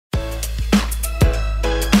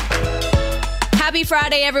Happy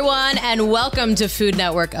Friday, everyone, and welcome to Food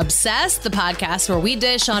Network Obsessed, the podcast where we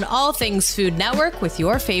dish on all things Food Network with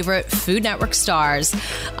your favorite Food Network stars.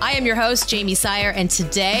 I am your host, Jamie Sire, and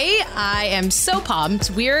today I am so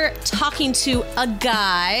pumped. We're talking to a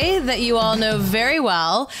guy that you all know very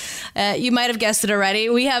well. You might have guessed it already.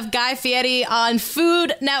 We have Guy Fieri on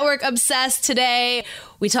Food Network Obsessed today.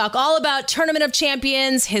 We talk all about Tournament of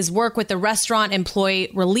Champions, his work with the Restaurant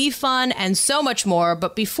Employee Relief Fund, and so much more.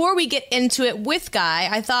 But before we get into it with Guy,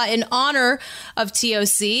 I thought in honor of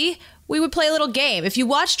TOC, we would play a little game. If you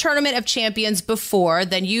watched Tournament of Champions before,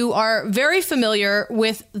 then you are very familiar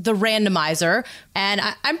with the randomizer. And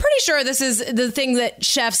I'm pretty sure this is the thing that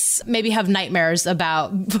chefs maybe have nightmares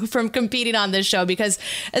about from competing on this show, because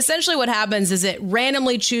essentially what happens is it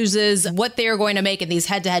randomly chooses what they are going to make in these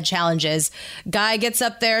head-to-head challenges. Guy gets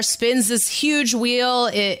up there, spins this huge wheel.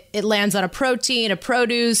 It lands on a protein, a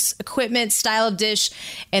produce, equipment, style of dish,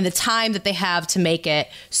 and the time that they have to make it.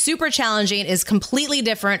 Super challenging, is completely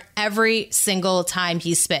different every single time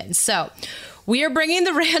he spins. So we are bringing the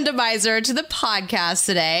randomizer to the podcast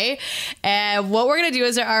today. And what we're going to do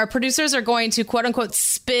is our producers are going to quote unquote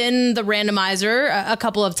spin the randomizer a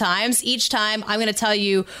couple of times. Each time I'm going to tell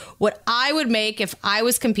you what I would make if I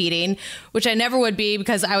was competing, which I never would be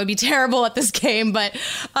because I would be terrible at this game. But,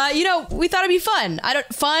 we thought it'd be fun.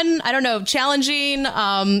 I don't know, challenging.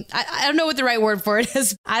 I don't know what the right word for it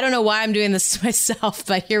is. I don't know why I'm doing this to myself,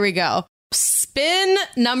 but here we go. Spin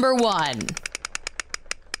number one.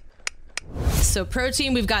 So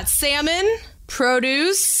protein, we've got salmon,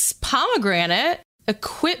 produce, pomegranate,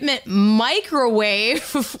 equipment, microwave,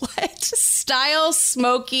 style,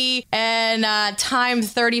 smoky, and time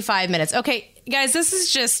 35 minutes. Okay, guys, this is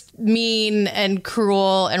just mean and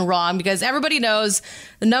cruel and wrong because everybody knows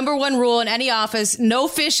the number one rule in any office, no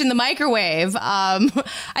fish in the microwave.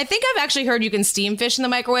 I think I've actually heard you can steam fish in the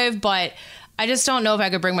microwave, but I just don't know if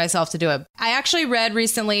I could bring myself to do it. I actually read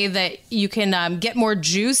recently that you can get more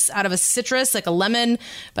juice out of a citrus, like a lemon,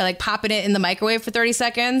 by popping it in the microwave for 30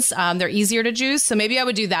 seconds. They're easier to juice. So maybe I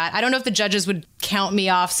would do that. I don't know if the judges would count me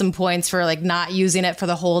off some points for not using it for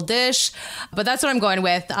the whole dish, but that's what I'm going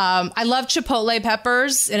with. I love chipotle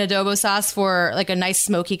peppers in adobo sauce for a nice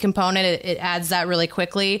smoky component. It adds that really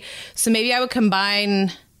quickly. So maybe I would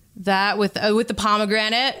combine that with the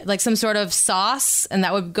pomegranate, some sort of sauce, and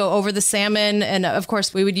that would go over the salmon. And of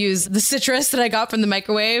course, we would use the citrus that I got from the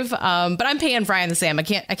microwave. But I'm pan frying the salmon.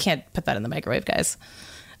 I can't put that in the microwave, guys.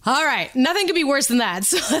 All right, nothing could be worse than that.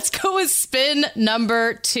 So let's go with spin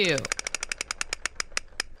number two.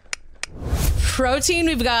 Protein,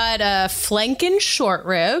 we've got a flanken short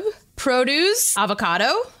rib. Produce, avocado.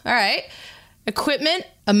 All right. Equipment,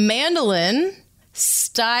 a mandolin.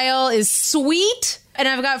 Style is sweet. And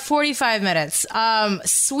I've got 45 minutes.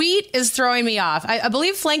 Sweet is throwing me off. I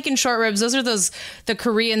believe flanken short ribs, those are the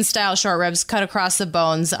Korean style short ribs cut across the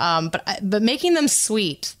bones. But making them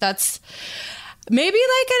sweet, that's maybe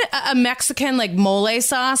a Mexican mole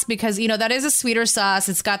sauce, because, that is a sweeter sauce.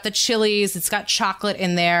 It's got the chilies. It's got chocolate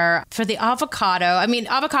in there. For the avocado,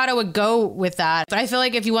 avocado would go with that. But I feel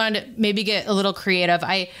like if you wanted to maybe get a little creative,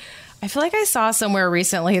 I feel like I saw somewhere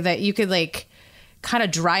recently that you could kind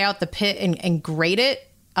of dry out the pit and grate it.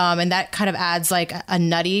 And that kind of adds a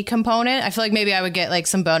nutty component. I feel like maybe I would get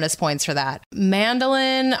some bonus points for that.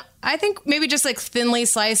 Mandolin, I think maybe just thinly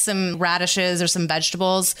slice some radishes or some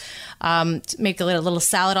vegetables, to make a little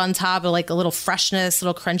salad on top, or a little freshness,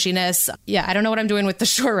 little crunchiness. Yeah, I don't know what I'm doing with the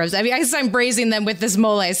short ribs. I guess I'm braising them with this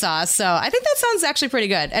mole sauce. So I think that sounds actually pretty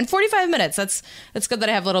good. And 45 minutes, that's good that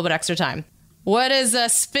I have a little bit extra time. What is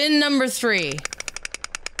spin number three?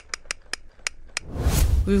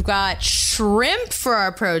 We've got shrimp for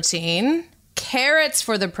our protein, carrots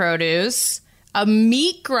for the produce, a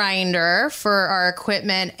meat grinder for our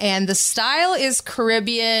equipment, and the style is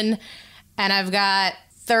Caribbean, and I've got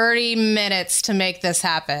 30 minutes to make this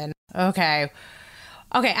happen. Okay,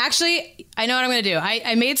 actually, I know what I'm going to do.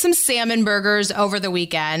 I made some salmon burgers over the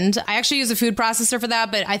weekend. I actually use a food processor for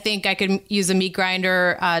that, but I think I could use a meat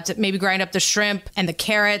grinder to maybe grind up the shrimp and the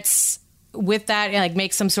carrots with that, and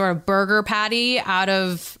make some sort of burger patty out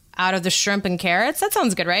of the shrimp and carrots. That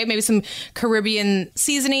sounds good, right? Maybe some Caribbean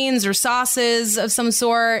seasonings or sauces of some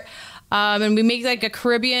sort. And we make a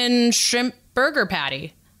Caribbean shrimp burger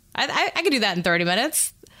patty. I could do that in 30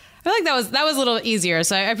 minutes. I feel like that was a little easier.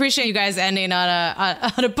 So I appreciate you guys ending on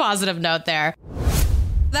a positive note there.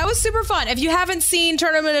 That was super fun. If you haven't seen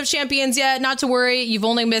Tournament of Champions yet, not to worry. You've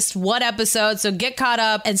only missed one episode, so get caught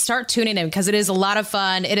up and start tuning in because it is a lot of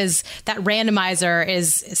fun. It is, that randomizer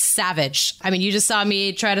is savage. I mean, you just saw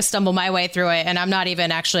me try to stumble my way through it, and I'm not even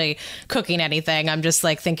actually cooking anything. I'm just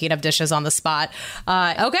like thinking of dishes on the spot.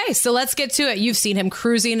 Okay, so let's get to it. You've seen him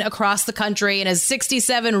cruising across the country in his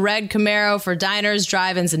 67 red Camaro for diners,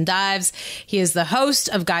 drive-ins, and dives. He is the host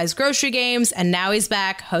of Guy's Grocery Games, and now he's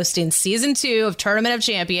back hosting season 2 of Tournament of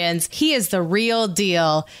Champions. He is the real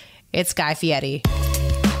deal. It's Guy Fieri.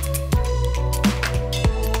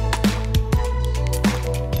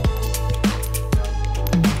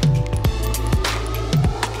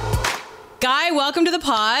 Guy, welcome to the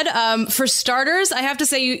pod. For starters, I have to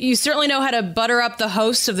say you certainly know how to butter up the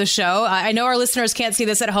host of the show. I know our listeners can't see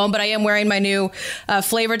this at home, but I am wearing my new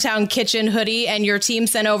Flavortown Kitchen hoodie, and your team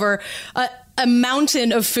sent over a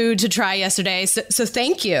mountain of food to try yesterday. So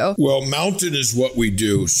thank you. Well, mountain is what we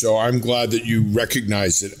do. So I'm glad that you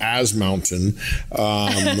recognize it as mountain.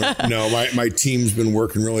 No, my team's been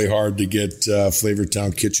working really hard to get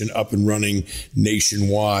Flavortown Kitchen up and running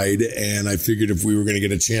nationwide. And I figured if we were going to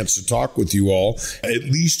get a chance to talk with you all, at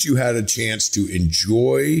least you had a chance to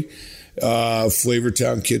enjoy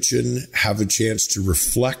Flavortown Kitchen, have a chance to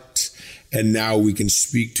reflect. And now we can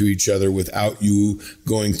speak to each other without you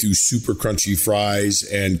going through super crunchy fries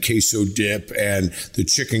and queso dip and the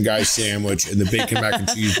chicken guy sandwich and the bacon mac and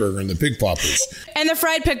cheeseburger and the pig poppers. And the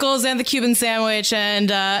fried pickles and the Cuban sandwich and...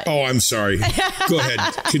 Oh, I'm sorry. Go ahead.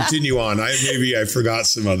 Continue on. Maybe I forgot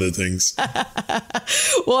some other things.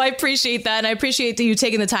 Well, I appreciate that. And I appreciate that you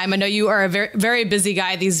taking the time. I know you are a very, very busy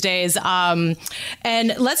guy these days. And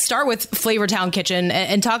let's start with Flavortown Kitchen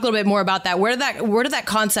and talk a little bit more about that. Where did that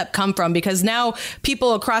concept come from? Because now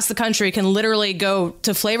people across the country can literally go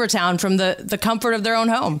to Flavortown from the comfort of their own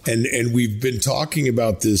home. And we've been talking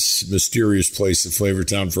about this mysterious place at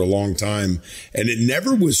Flavortown for a long time. And it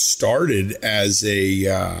never was started as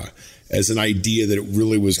an idea that it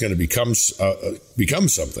really was going to become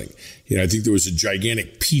something. You know, I think there was a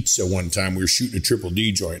gigantic pizza one time. We were shooting a Triple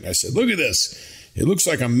D joint. And I said, look at this. It looks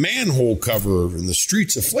like a manhole cover in the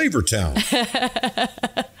streets of Flavortown.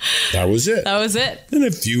 That was it. That was it. And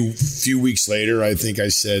a few weeks later, I think I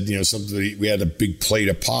said, something. We had a big plate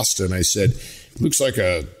of pasta, and I said, it looks like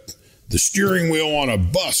the steering wheel on a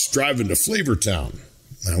bus driving to Flavortown.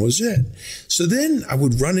 That was it. So then I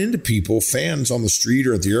would run into people, fans on the street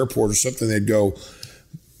or at the airport or something. They'd go,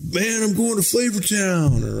 man, I'm going to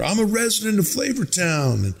Flavortown, or I'm a resident of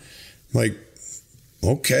Flavortown. And I'm like,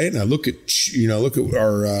 okay. And I look at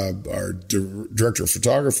our director of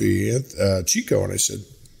photography, Chico, and I said,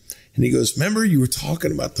 and he goes, remember you were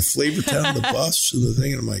talking about the Flavortown, the bus and the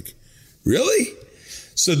thing? And I'm like, really?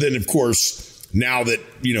 So then, of course, now that,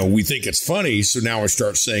 we think it's funny, so now I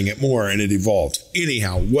start saying it more, and it evolved.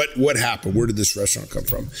 Anyhow, what happened? Where did this restaurant come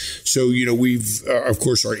from? So, we've, of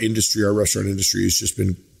course, our restaurant industry has just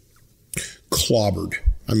been clobbered.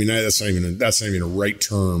 I mean, that's not even a right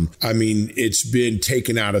term. I mean, it's been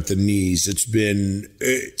taken out at the knees. It's been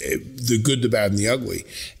the good, the bad, and the ugly.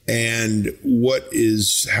 And what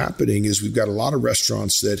is happening is we've got a lot of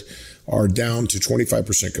restaurants that are down to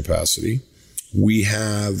 25% capacity. We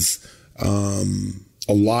have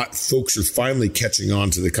folks are finally catching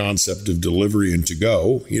on to the concept of delivery and to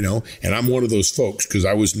go, and I'm one of those folks because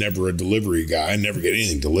I was never a delivery guy. I never get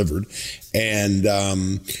anything delivered. And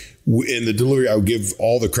in the delivery, I would give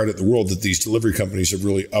all the credit in the world that these delivery companies have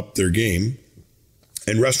really upped their game.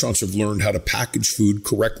 And restaurants have learned how to package food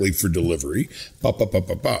correctly for delivery.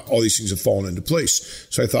 All these things have fallen into place.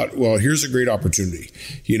 So I thought, well, here's a great opportunity.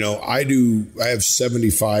 I have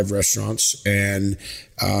 75 restaurants, and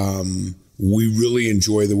we really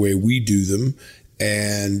enjoy the way we do them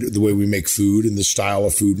and the way we make food and the style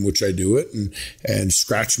of food in which I do it, and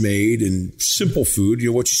scratch made and simple food.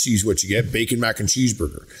 What you see is what you get. Bacon mac and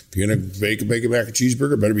cheeseburger. If you're going to bake a bacon mac and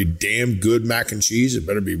cheeseburger, it better be damn good mac and cheese. It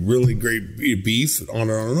better be really great beef, on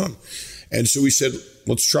and on and on. And so we said,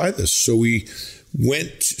 let's try this. So we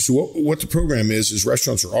went. So what the program is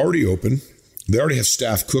restaurants are already open. They already have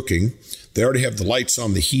staff cooking. They already have the lights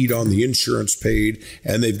on, the heat on, the insurance paid,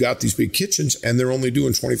 and they've got these big kitchens, and they're only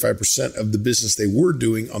doing 25% of the business they were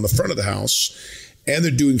doing on the front of the house, and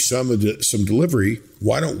they're doing some delivery.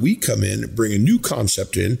 Why don't we come in, bring a new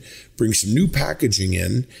concept in, bring some new packaging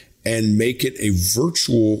in, and make it a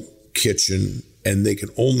virtual kitchen, and they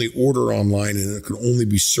can only order online, and it can only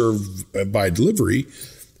be served by delivery,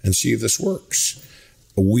 and see if this works.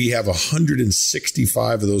 We have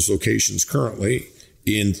 165 of those locations currently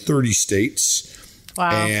in 30 states. Wow.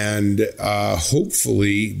 And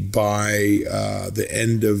hopefully by the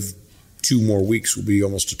end of 2 more weeks will be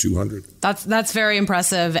almost to 200. That's very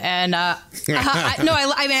impressive, and I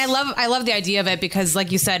love the idea of it because,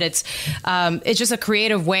 like you said, it's just a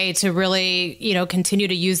creative way to really continue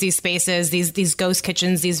to use these spaces, these ghost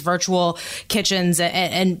kitchens, these virtual kitchens,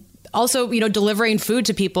 and also, delivering food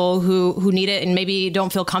to people who need it and maybe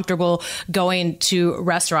don't feel comfortable going to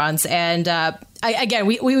restaurants. And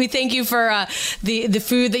we thank you for the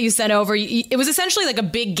food that you sent over. It was essentially like a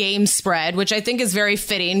big game spread, which I think is very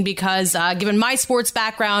fitting because given my sports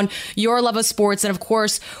background, your love of sports, and of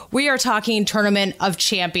course, we are talking Tournament of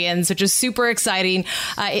Champions, which is super exciting.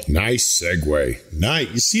 Nice segue. Nice.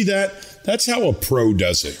 You see that? That's how a pro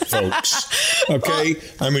does it, folks. Okay?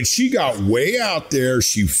 I mean, she got way out there.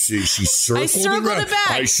 She circled it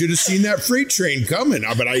back. I should have seen that freight train coming,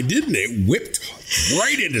 but I didn't. It whipped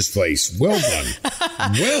right in his place. Well done.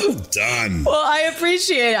 Well done. Well, I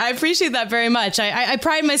appreciate that very much. I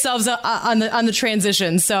pride myself on the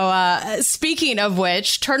transition. So speaking of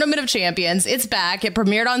which, Tournament of Champions, it's back. It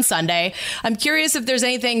premiered on Sunday. I'm curious if there's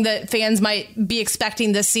anything that fans might be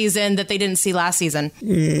expecting this season that they didn't see last season.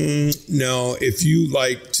 No, if you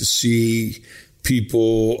like to see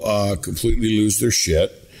people completely lose their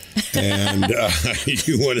shit, and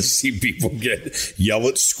you want to see people yell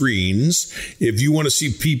at screens, if you want to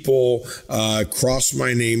see people cross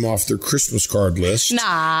my name off their Christmas card list,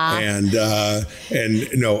 and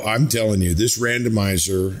no, I'm telling you, this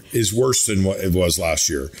randomizer is worse than what it was last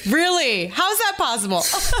year. Really? How's that possible?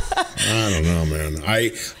 I don't know,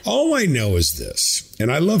 man. All I know is this,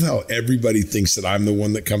 and I love how everybody thinks that I'm the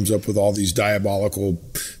one that comes up with all these diabolical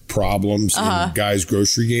problems in guys'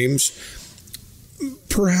 grocery games.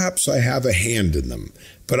 Perhaps I have a hand in them,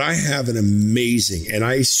 but I have an amazing, and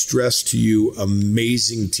I stress to you,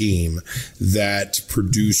 amazing team that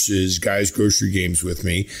produces Guys Grocery Games with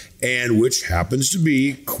me, and which happens to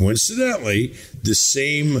be, coincidentally, the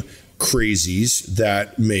same crazies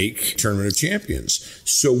that make Tournament of Champions.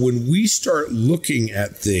 So when we start looking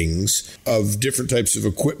at things of different types of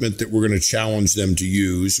equipment that we're going to challenge them to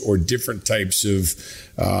use, or different types of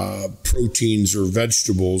proteins or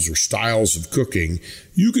vegetables or styles of cooking,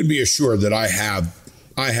 you can be assured that I have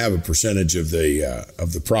a percentage of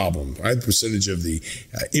the problem. I have a percentage of the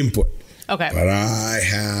input. Okay. But I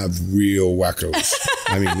have real wackos.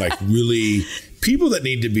 I mean, like really people that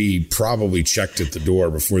need to be probably checked at the door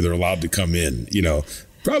before they're allowed to come in,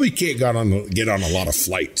 probably can't get on a lot of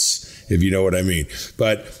flights, if you know what I mean.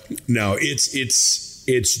 But no, it's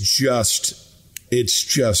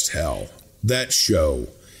just hell. That show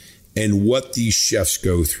and what these chefs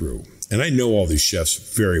go through. And I know all these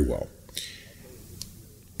chefs very well.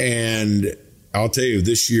 And I'll tell you,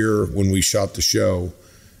 this year when we shot the show,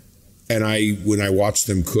 and when I watch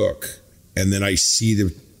them cook, and then I see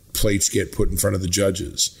the plates get put in front of the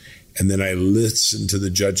judges, and then I listen to the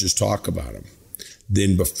judges talk about them.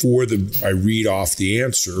 Then before I read off the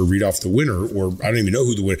answer, or read off the winner, or I don't even know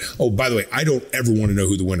who the winner. Oh, by the way, I don't ever want to know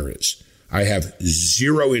who the winner is. I have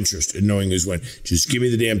zero interest in knowing who's won. Just give me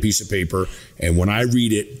the damn piece of paper, and when I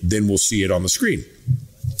read it, then we'll see it on the screen.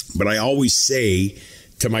 But I always say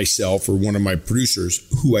to myself or one of my producers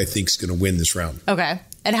who I think is going to win this round. Okay.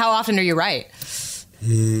 And how often are you right?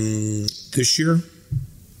 This year,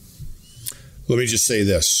 let me just say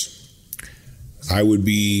this. I would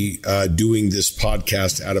be doing this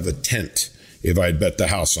podcast out of a tent if I'd bet the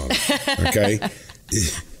house on it. Okay?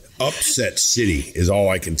 Upset city is all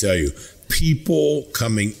I can tell you. People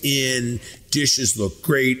coming in, dishes look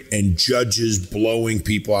great, and judges blowing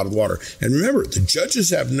people out of the water. And remember, the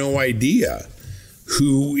judges have no idea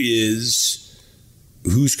who's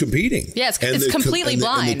competing. Yeah, it's completely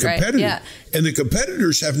blind, right? Yeah. And the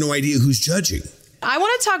competitors have no idea who's judging. I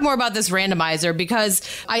want to talk more about this randomizer because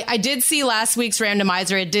I did see last week's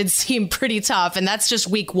randomizer. It did seem pretty tough, and that's just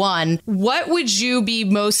week one. What would you be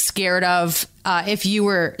most scared of if you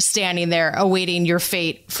were standing there awaiting your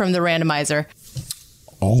fate from the randomizer?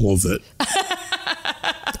 All of it.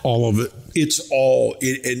 All of it. It's all.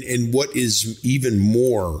 And what is even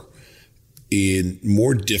more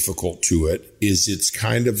difficult to it is it's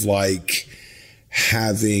kind of like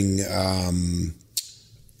having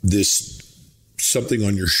this something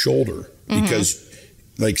on your shoulder, because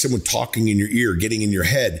like someone talking in your ear, getting in your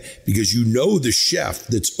head, because you know the chef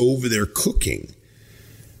that's over there cooking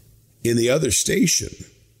in the other station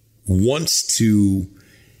wants to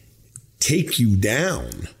take you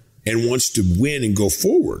down and wants to win and go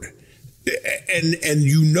forward. And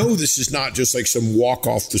you know this is not just like some walk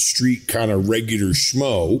off the street kind of regular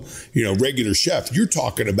schmo, regular chef. You're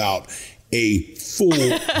talking about a full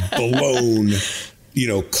blown,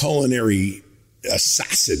 culinary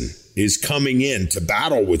assassin is coming in to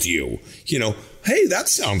battle with you. hey, that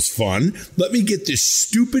sounds fun. Let me get this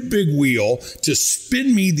stupid big wheel to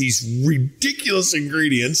spin me these ridiculous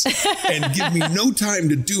ingredients and give me no time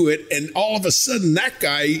to do it. And all of a sudden, that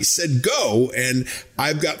guy said go, and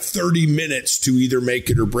I've got 30 minutes to either make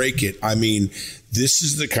it or break it. I mean, this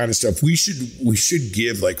is the kind of stuff we should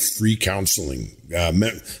give, like free counseling,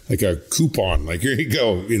 like a coupon. Like, here you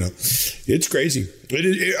go. You know, it's crazy.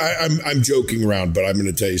 I'm joking around, but I'm going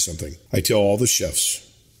to tell you something. I tell all the chefs,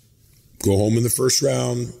 go home in the first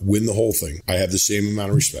round, win the whole thing. I have the same amount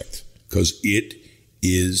of respect because it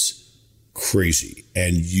is crazy,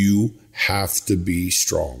 and you have to be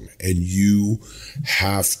strong, and you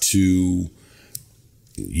have to.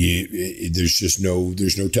 There's no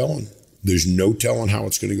telling. There's no telling how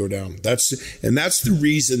it's going to go down. That's the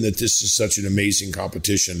reason that this is such an amazing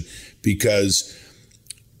competition, because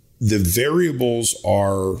the variables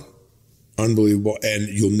are unbelievable, and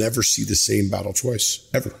you'll never see the same battle twice,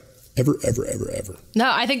 ever. Ever. No,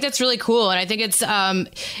 I think that's really cool. And I think it's,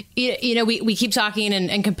 we keep talking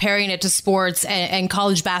and comparing it to sports and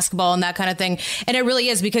college basketball and that kind of thing. And it really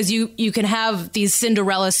is, because you can have these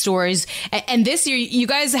Cinderella stories. And this year, you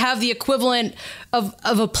guys have the equivalent of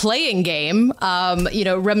a playing game,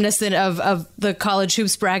 reminiscent of the college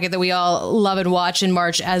hoops bracket that we all love and watch in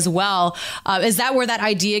March as well. Is that where that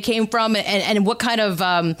idea came from? And what kind of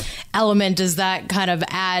element does that kind of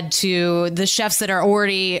add to the chefs that are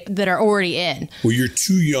already in? Well, you're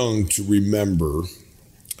too young to remember.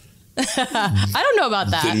 I don't know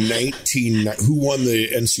about that. Who won the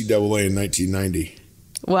NCAA in 1990?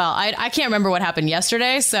 Well, I can't remember what happened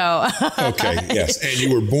yesterday, so. Okay, yes. And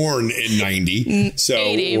you were born in 90. So,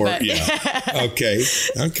 80, but. Yeah. Okay.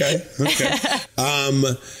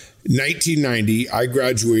 1990, I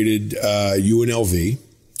graduated UNLV,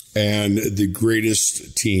 and the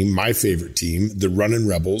greatest team, my favorite team, the Runnin'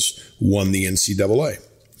 Rebels, won the NCAA.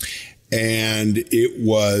 And it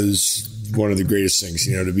was one of the greatest things,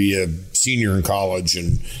 to be a senior in college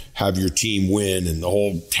and have your team win and the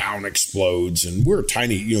whole town explodes. And we're a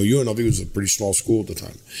tiny, UNLV was a pretty small school at the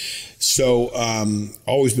time. So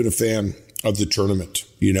always been a fan of the tournament,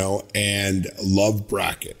 and love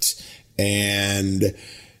brackets. And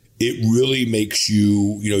it really makes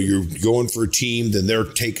you, you're going for a team, then they're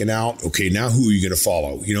taken out. Okay, now who are you going to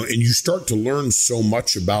follow? And you start to learn so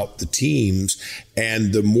much about the teams,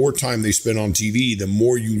 and the more time they spend on TV, the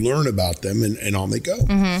more you learn about them and on they go.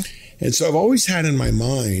 Mm-hmm. And so I've always had in my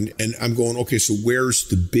mind, and I'm going, okay, so where's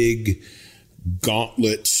the big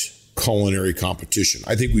gauntlet culinary competition?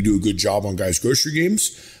 I think we do a good job on Guys Grocery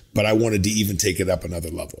Games, but I wanted to even take it up another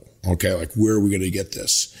level. Okay, like, where are we going to get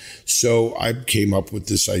this? So I came up with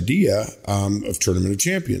this idea of Tournament of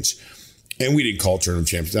Champions. And we didn't call it Tournament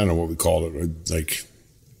of Champions. I don't know what we called it. Like,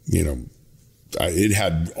 it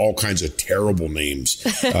had all kinds of terrible names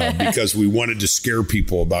because we wanted to scare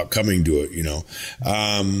people about coming to it,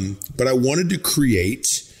 But I wanted to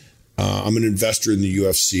create... I'm an investor in the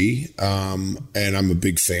UFC, and I'm a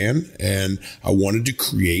big fan. And I wanted to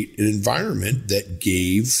create an environment that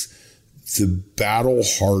gave the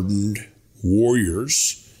battle-hardened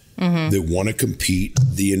warriors that want to compete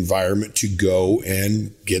the environment to go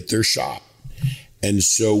and get their shot. And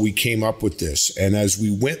so we came up with this. And as we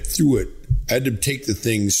went through it, I had to take the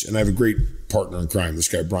things, and I have a great partner in crime, this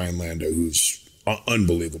guy, Brian Lando, who's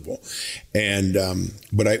unbelievable. And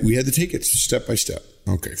we had to take it step by step.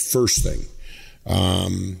 Okay, first thing,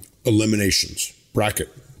 eliminations. Bracket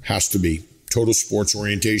has to be total sports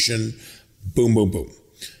orientation. Boom, boom, boom.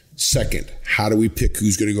 Second, how do we pick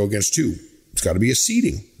who's going to go against who? It's got to be a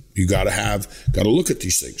seeding. You got to look at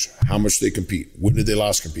these things. How much they compete. When did they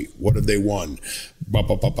last compete? What have they won? Bop,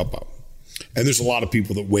 bop, bop, bop, bop. And there's a lot of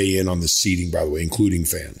people that weigh in on the seeding, by the way, including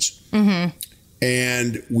fans. Mm-hmm.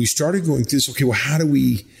 And we started going through this. Okay, well, how do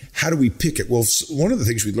we pick it? Well, one of the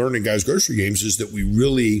things we learned in Guys Grocery Games is that we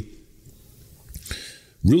really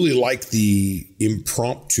like the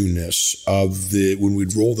impromptu-ness of when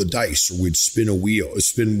we'd roll the dice or we'd spin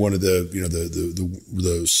one of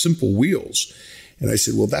the simple wheels. And I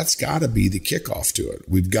said, well, that's got to be the kickoff to it.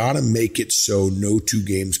 We've got to make it so no two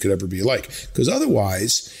games could ever be alike. Because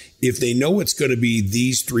otherwise, if they know it's going to be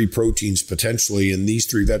these three proteins potentially and these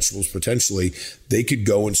three vegetables potentially, they could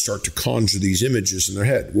go and start to conjure these images in their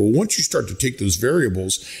head. Well, once you start to take those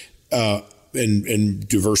variables and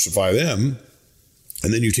diversify them,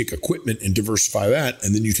 and then you take equipment and diversify that,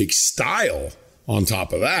 and then you take style on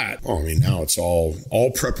top of that, now it's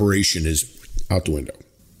all preparation is out the window.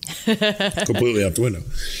 Completely out the window.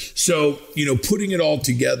 So, putting it all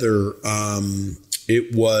together,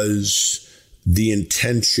 it was the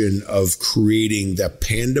intention of creating that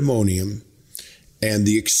pandemonium and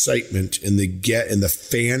the excitement and the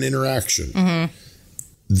fan interaction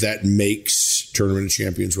that makes Tournament of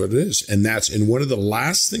Champions what it is. And one of the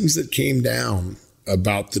last things that came down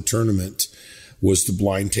about the tournament was the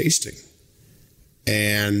blind tasting.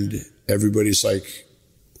 And everybody's like,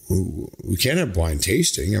 we can't have blind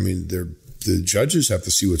tasting. I mean, the judges have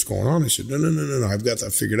to see what's going on. I said, no, I've got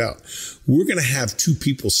that figured out. We're going to have two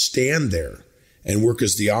people stand there and work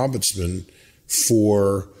as the ombudsman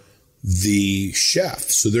for the chef.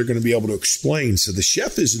 So they're going to be able to explain. So the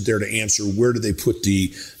chef isn't there to answer where do they put the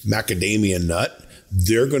macadamia nut.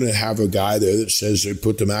 They're going to have a guy there that says they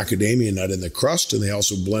put the macadamia nut in the crust and they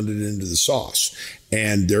also blend it into the sauce.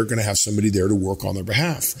 And they're going to have somebody there to work on their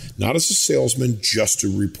behalf, not as a salesman, just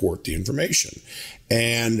to report the information.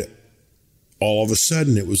 And all of a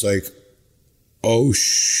sudden it was like, oh,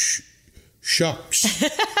 shucks.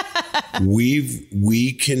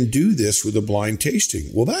 We can do this with a blind tasting.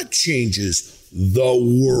 Well, that changes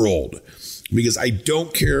the world, because I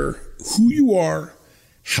don't care who you are,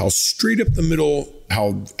 how straight up the middle,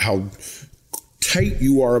 how tight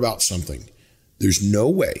you are about something. There's no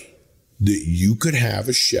way that you could have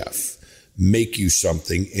a chef make you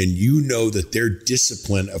something and you know that their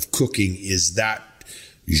discipline of cooking is that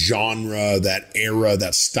genre, that era,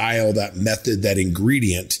 that style, that method, that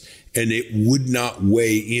ingredient, and it would not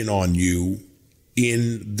weigh in on you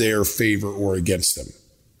in their favor or against them.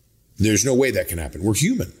 There's no way that can happen. We're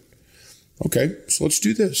human. Okay, so let's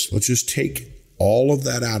do this. Let's just take all of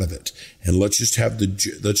that out of it, and let's just have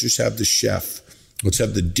the chef. Let's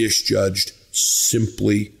have the dish judged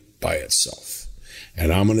simply by itself.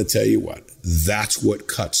 And I'm going to tell you what. That's what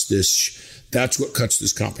cuts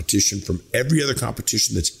this competition from every other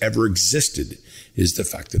competition that's ever existed, is the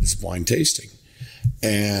fact that it's blind tasting.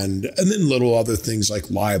 And then little other things like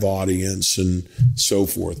live audience and so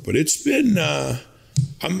forth. But it's been,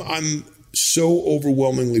 I'm so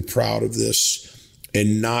overwhelmingly proud of this,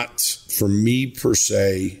 and not for me per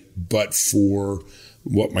se, but for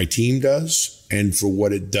what my team does and for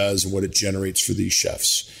what it does and what it generates for these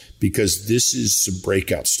chefs. Because this is some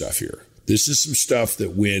breakout stuff here. This is some stuff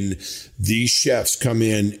that when these chefs come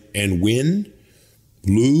in and win,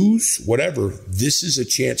 lose, whatever, this is a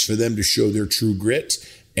chance for them to show their true grit.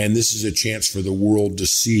 And this is a chance for the world to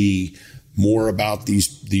see more about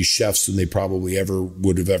these chefs than they probably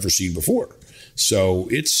would have ever seen before. So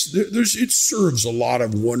it serves a lot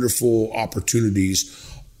of wonderful opportunities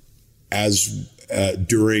as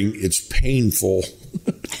during its painful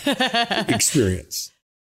experience.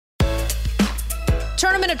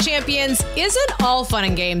 Tournament of Champions isn't all fun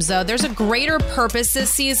and games, though. There's a greater purpose this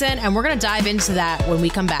season, and we're going to dive into that when we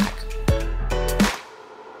come back.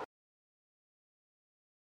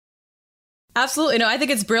 Absolutely. No, I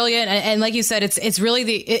think it's brilliant. And like you said, it's really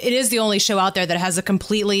it is the only show out there that has a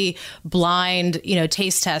completely blind,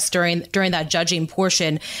 taste test during that judging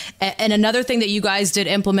portion. And another thing that you guys did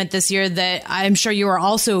implement this year that I'm sure you are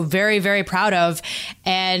also very, very proud of,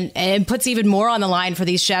 and puts even more on the line for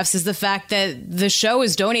these chefs, is the fact that the show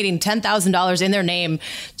is donating $10,000 in their name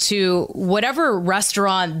to whatever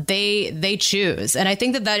restaurant they choose. And I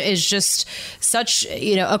think that is just such,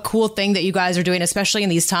 a cool thing that you guys are doing, especially in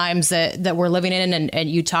these times that we're living in, and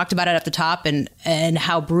you talked about it at the top, and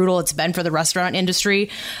how brutal it's been for the restaurant industry.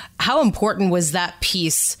 How important was that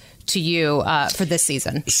piece to you for this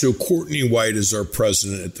season? So Courtney White is our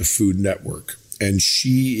president at the Food Network, and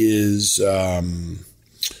she's a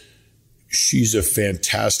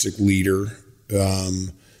fantastic leader,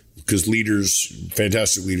 because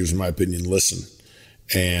fantastic leaders, in my opinion, listen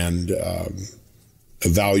and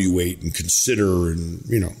evaluate and consider, and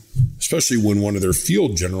especially when one of their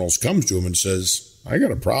field generals comes to them and says, I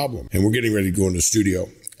got a problem. And we're getting ready to go into the studio,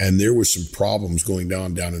 and there was some problems going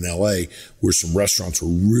down in LA where some restaurants were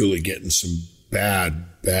really getting some bad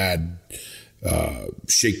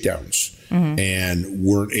shakedowns and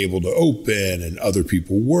weren't able to open, and other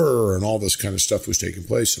people were, and all this kind of stuff was taking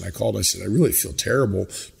place. And I called, I said, I really feel terrible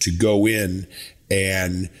to go in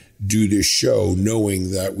and do this show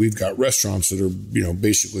knowing that we've got restaurants that are,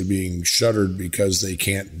 basically being shuttered because they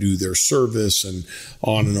can't do their service, and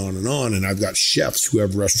on and on and on. And I've got chefs who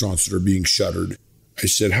have restaurants that are being shuttered. I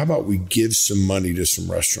said, how about we give some money to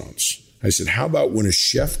some restaurants? I said, how about when a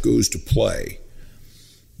chef goes to play,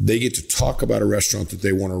 they get to talk about a restaurant that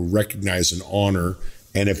they want to recognize and honor.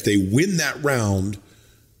 And if they win that round,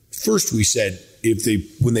 first we said,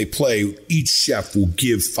 when they play, each chef will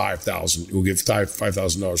give $5,000. We'll give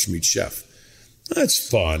 $5,000 from each chef. That's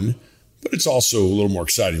fun. but it's also a little more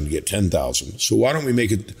exciting to get 10,000. So why don't we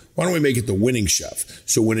make it the winning chef?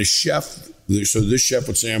 So when this chef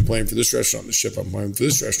would say, I'm playing for this restaurant, this chef, I'm playing for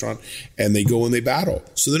this restaurant, and they go and they battle.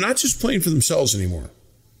 So they're not just playing for themselves anymore.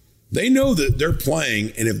 They know that they're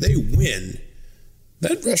playing, and if they win,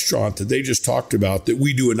 that restaurant that they just talked about that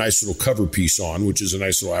we do a nice little cover piece on, which is a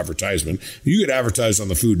nice little advertisement. You get advertised on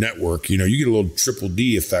the Food Network, you get a little triple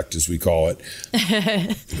D effect, as we call it.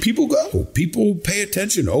 People go. People pay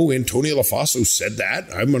attention. Oh, Antonio Lofaso said that.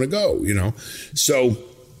 I'm going to go, So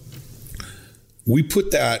we put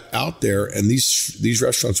that out there, and these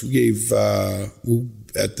restaurants, we gave, by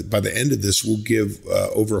the end of this, we'll give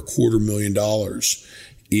over $250,000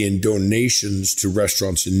 in donations to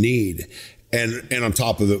restaurants in need. And on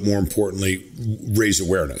top of it, more importantly, raise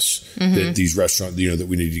awareness that these restaurants, that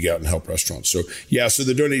we need to get out and help restaurants. So so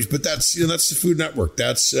the donations, but that's the Food Network.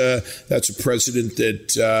 That's a president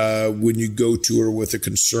that when you go to her with a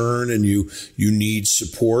concern and you need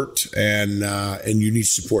support and you need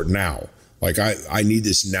support now. Like I need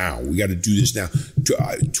this now. We got to do this now.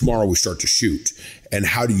 Tomorrow we start to shoot. And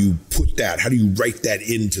how do you put that? How do you write that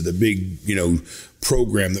into the big,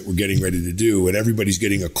 program that we're getting ready to do? And everybody's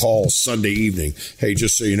getting a call Sunday evening. Hey,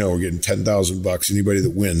 just so you know, we're getting $10,000. Anybody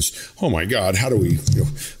that wins. Oh my God, how do we?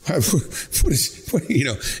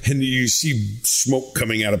 And you see smoke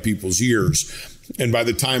coming out of people's ears. And by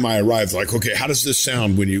the time I arrived, like, okay, how does this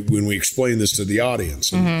sound when we explain this to the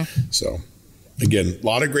audience? And so, again, a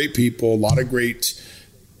lot of great people, a lot of great.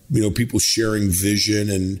 People sharing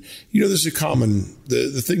vision, and there's a common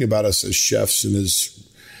the thing about us as chefs and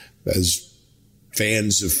as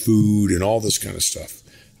fans of food and all this kind of stuff.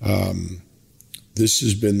 This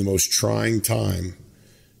has been the most trying time,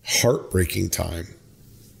 heartbreaking time,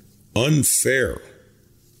 unfair.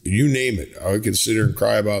 You name it. I could sit here and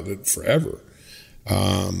cry about it forever.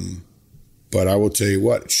 But I will tell you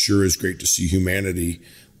what, it sure is great to see humanity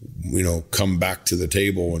come back to the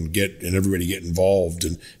table and everybody get involved,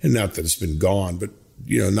 and not that it's been gone, but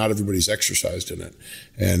not everybody's exercised in it,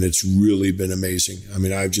 and it's really been amazing. I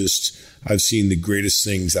mean, I've seen the greatest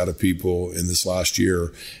things out of people in this last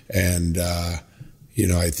year, and I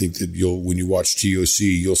think that when you watch TOC,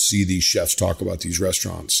 you'll see these chefs talk about these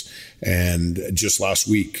restaurants. And just last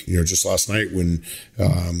week, just last night when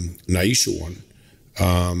Naisha won,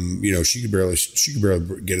 she could barely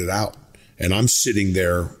get it out. And I'm sitting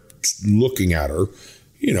there looking at her,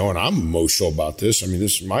 and I'm emotional about this. I mean,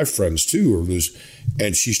 this is my friends too.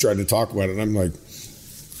 And she's trying to talk about it. And I'm like,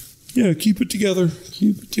 yeah, keep it together.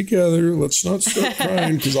 Keep it together. Let's not start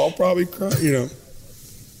crying because I'll probably cry,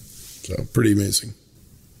 So pretty amazing.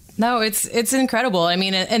 No, it's incredible. I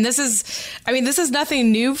mean, and this is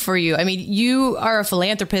nothing new for you. I mean, you are a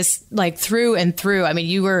philanthropist like through and through. I mean,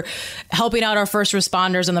 you were helping out our first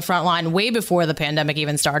responders on the front line way before the pandemic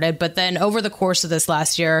even started. But then over the course of this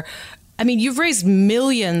last year, I mean, you've raised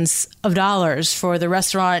millions of dollars for the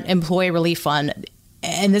Restaurant Employee Relief Fund.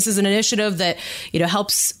 And this is an initiative that,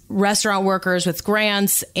 helps restaurant workers with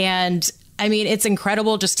grants. And I mean, it's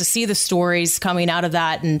incredible just to see the stories coming out of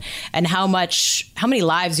that and how many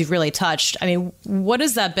lives you've really touched. I mean, what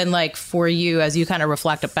has that been like for you as you kind of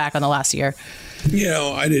reflect back on the last year?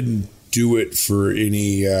 I didn't do it for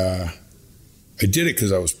any, I did it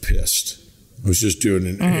because I was pissed. I was just doing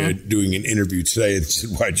an interview today and said,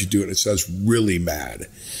 why'd you do it? And so I was really mad.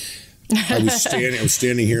 I was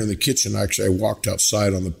standing here in the kitchen. Actually, I walked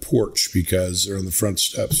outside on the porch because they're on the front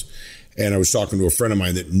steps. And I was talking to a friend of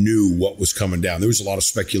mine that knew what was coming down. There was a lot of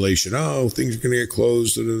speculation. Oh, things are going to get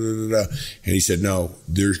closed. Da, da, da, da. And he said, no,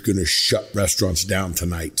 they're going to shut restaurants down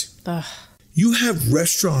tonight. Ugh. You have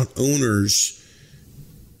restaurant owners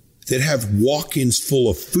that have walk-ins full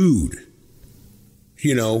of food,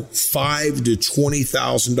 $5,000 to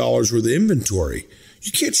 $20,000 worth of inventory.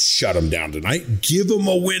 You can't shut them down tonight. Give them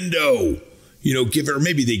a window. Or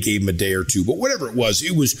maybe they gave him a day or two, but whatever it was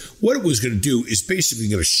what it was going to do is basically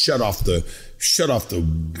going to shut off the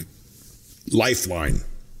lifeline.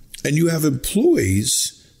 And you have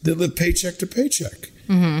employees that live paycheck to paycheck.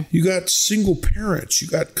 Mm-hmm. You got single parents, you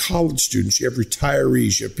got college students, you have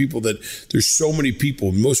retirees, you have people there's so many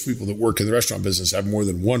people, most people that work in the restaurant business have more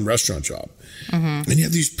than one restaurant job. Mm-hmm. And you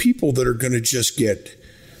have these people that are going to just it's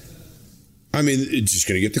just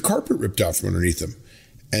going to get the carpet ripped out from underneath them.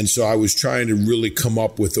 And so I was trying to really come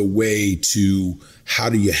up with a way to, how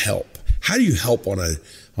do you help? How do you help on a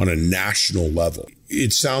national level?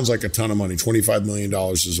 It sounds like a ton of money. $25 million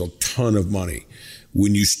is a ton of money.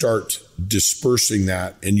 When you start dispersing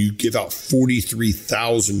that and you give out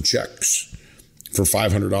 43,000 checks for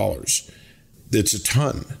 $500, It's a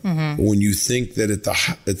ton. Mm-hmm. When you think that at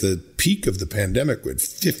the peak of the pandemic, we had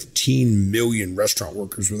 15 million restaurant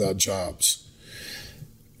workers without jobs,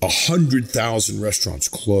 100,000 restaurants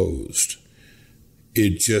closed.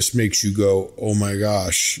 It just makes you go, oh my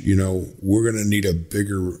gosh, we're going to need a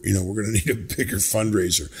bigger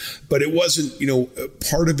fundraiser. But it wasn't,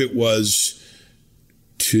 part of it was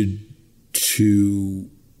to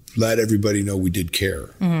let everybody know we did care,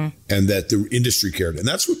 mm-hmm. and that the industry cared. And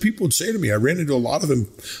that's what people would say to me. I ran into a lot of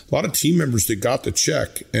team members that got the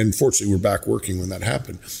check, and fortunately we're back working when that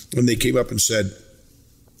happened. And they came up and said,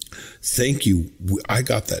 thank you, I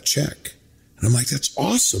got that check. And I'm like, that's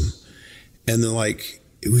awesome. And they're like,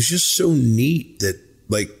 it was just so neat that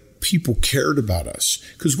people cared about us.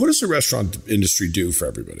 Because what does the restaurant industry do for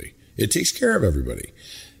everybody? It takes care of everybody.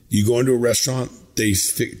 You go into a restaurant, they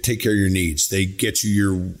take care of your needs. They get you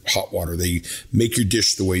your hot water. They make your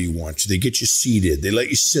dish the way you want. They get you seated. They let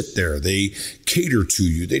you sit there. They cater to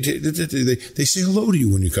you. They say hello to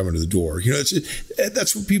you when you come into the door. That's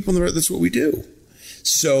what that's what we do.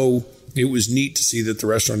 So it was neat to see that the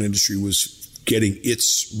restaurant industry was getting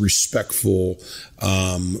its respectful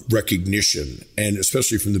recognition, and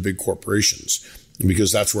especially from the big corporations,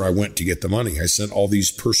 because that's where I went to get the money. I sent all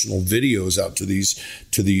these personal videos out to these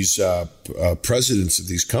presidents of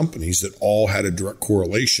these companies that all had a direct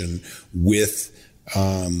correlation with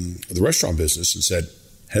the restaurant business, and said,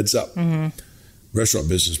 heads up, mm-hmm. Restaurant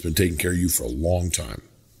business has been taking care of you for a long time.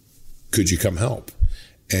 Could you come help?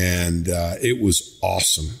 And it was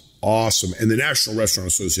awesome. And the National Restaurant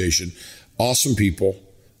Association, awesome people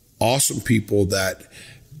that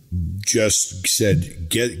just said,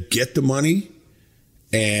 get the money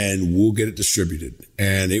and we'll get it distributed.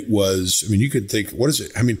 And it was, you could think, what is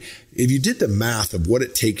it? If you did the math of what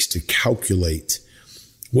it takes to calculate,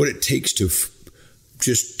 what it takes to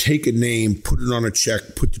just take a name, put it on a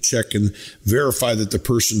check, put the check in, verify that the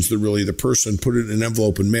person's really the person, put it in an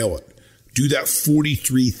envelope and mail it. Do that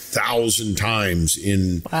 43,000 times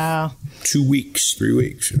in 2 weeks, 3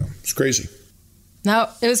 weeks. It's crazy. No,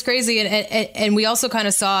 it was crazy. And we also kind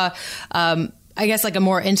of saw, I guess, a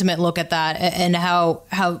more intimate look at that, and how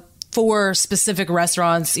 4 specific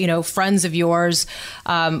restaurants, friends of yours,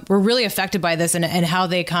 were really affected by this, and how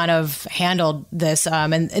they kind of handled this.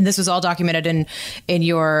 And this was all documented in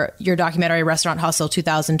your documentary, Restaurant Hustle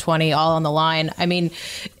 2020, All on the Line.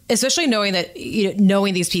 Especially knowing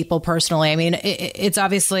these people personally, it's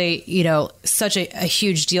obviously, such a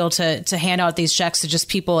huge deal to hand out these checks to just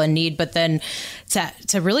people in need, but then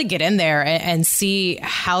to really get in there and see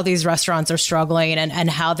how these restaurants are struggling and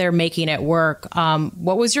how they're making it work.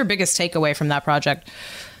 What was your biggest takeaway from that project?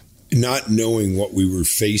 Not knowing what we were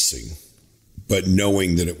facing, but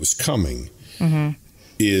knowing that it was coming, mm-hmm.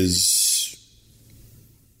 is,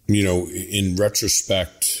 in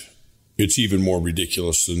retrospect, it's even more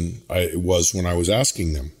ridiculous than it was when I was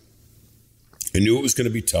asking them. I knew it was going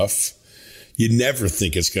to be tough. You never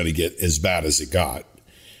think it's going to get as bad as it got,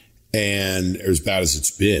 and as bad as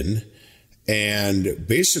it's been. And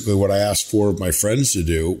basically what I asked 4 of my friends to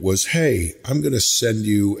do was, hey, I'm going to send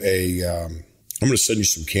you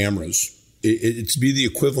some cameras. It's be the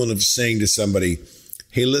equivalent of saying to somebody,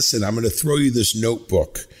 hey, listen, I'm going to throw you this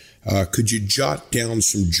notebook. Could you jot down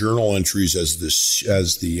some journal entries as the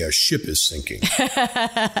ship is sinking?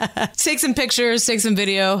 Take some pictures, take some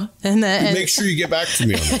video, and then make sure you get back to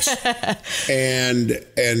me on this.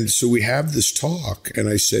 And so we have this talk, and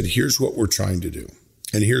I said, here's what we're trying to do,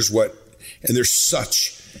 and and they're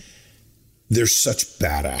such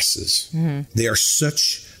badasses. Mm-hmm. They are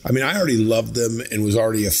such. I already loved them and was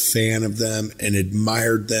already a fan of them and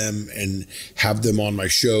admired them and have them on my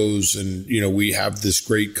shows. And, we have this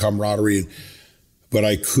great camaraderie, but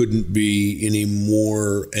I couldn't be any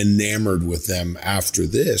more enamored with them after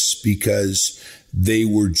this, because they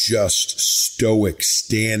were just stoic,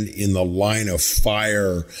 stand in the line of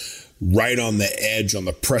fire, right on the edge, on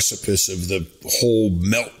the precipice of the whole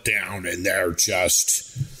meltdown. And they're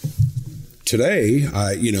just... Today,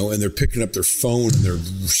 and they're picking up their phone and they're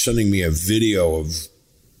sending me a video of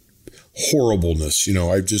horribworness.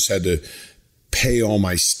 I've just had to pay all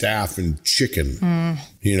my staff in chicken.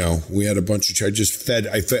 We had a bunch of,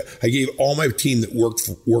 I gave all my team that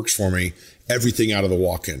works for me everything out of the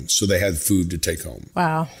walk-in, so they had food to take home.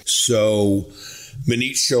 Wow. So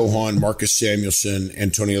Manit Chauhan, Marcus Samuelson,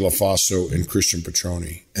 Antonio Lafaso, and Christian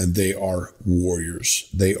Petroni. And they are warriors.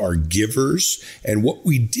 They are givers. And what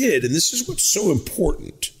we did, and this is what's so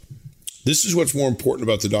important, this is what's more important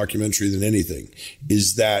about the documentary than anything,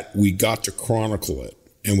 is that we got to chronicle it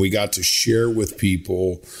and we got to share with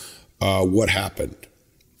people what happened.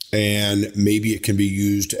 And maybe it can be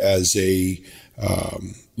used as a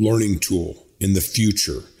learning tool in the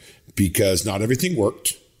future because not everything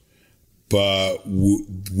worked, but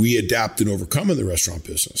we adapt and overcome in the restaurant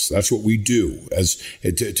business. That's what we do.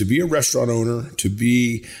 To be a restaurant owner, to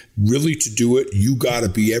do it, you got to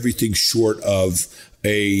be everything short of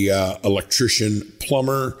a electrician,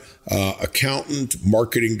 plumber, accountant,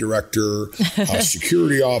 marketing director,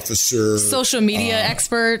 security officer, social media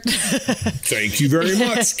expert. Thank you very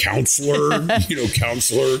much. Counselor,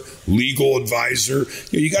 legal advisor.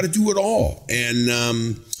 You got to do it all.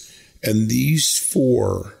 And these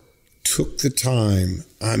four took the time.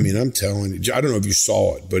 I mean, I'm telling you, I don't know if you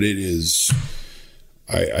saw it, but it is,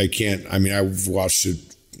 I can't, I mean, I've watched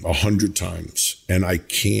it 100 times and I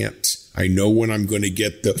know when I'm going to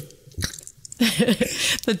get the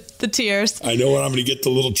tears. I know when I'm going to get the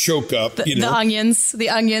little choke up. The onions,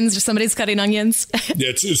 or somebody's cutting onions. Yeah,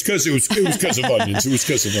 it was because of onions. It was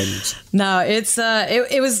because of onions. No,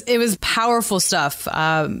 it was powerful stuff.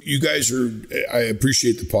 You guys I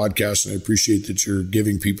appreciate the podcast and I appreciate that you're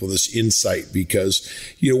giving people this insight because,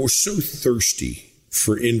 we're so thirsty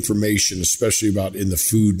for information, especially about in the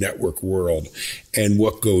Food Network world and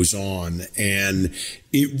what goes on. And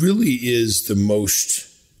it really is the most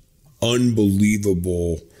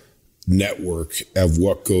unbelievable network of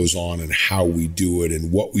what goes on and how we do it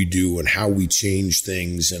and what we do and how we change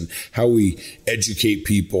things and how we educate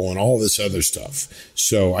people and all this other stuff.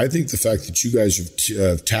 So I think the fact that you guys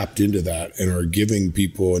have tapped into that and are giving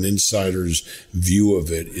people an insider's view of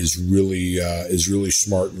it is really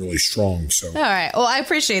smart and really strong. So, all right. Well, I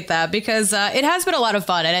appreciate that because it has been a lot of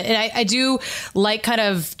fun. And I do like kind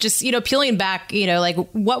of just, peeling back, like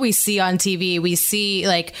what we see on TV. We see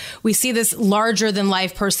this larger than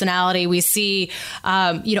life personality. We see,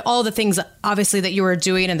 all the things obviously that you were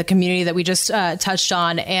doing in the community that we just touched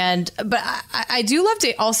on. But I do love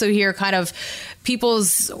to also hear kind of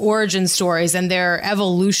people's origin stories and their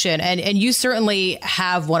evolution. And you certainly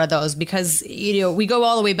have one of those because, we go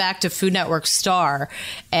all the way back to Food Network Star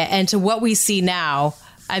and to what we see now.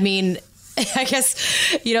 I mean, I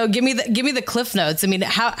guess, give me the Cliff Notes. I mean,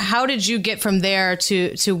 how did you get from there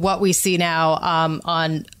to what we see now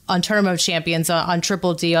on Tournament of Champions, on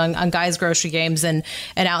Triple D, on Guys Grocery Games, and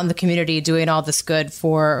out in the community doing all this good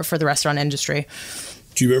for the restaurant industry?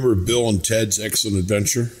 Do you remember Bill and Ted's Excellent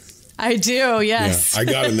Adventure? I do, yes. Yeah, I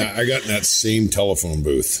got in that same telephone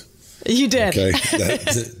booth. You did. Okay,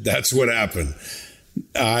 that's what happened.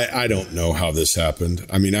 I don't know how this happened.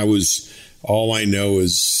 I mean, all I know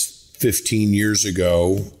is 15 years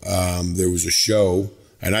ago, there was a show,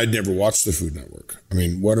 and I'd never watched the Food Network. I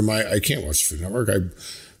mean, I can't watch the Food Network. I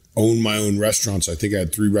owned my own restaurants. I think I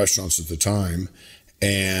had 3 restaurants at the time,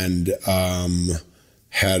 and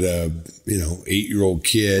had a 8-year-old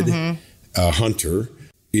kid, Hunter,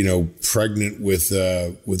 pregnant with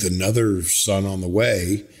another son on the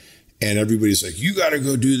way. And everybody's like, you got to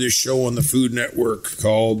go do this show on the Food Network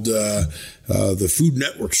called the Food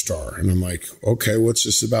Network Star. And I'm like, okay, what's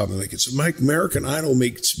this about? And they're like, it's Mike American Idol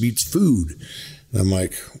meets food. And I'm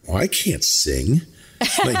like, well, I can't sing.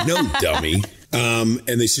 I'm like, no, dummy. And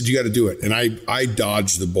they said, you got to do it. And I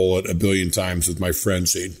dodged the bullet a billion times with my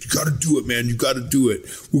friends saying, you got to do it, man. You got to do it.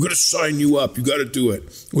 We're going to sign you up. You got to do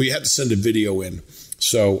it. Well, you had to send a video in.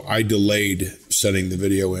 So I delayed sending the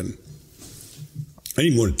video in. I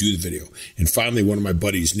didn't want to do the video. And finally, one of my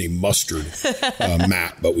buddies named Mustard,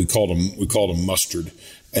 Matt, but we called him Mustard.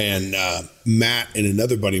 And Matt and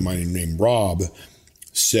another buddy of mine named Rob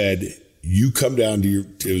said, you come down to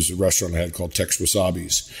it was a restaurant I had called Tex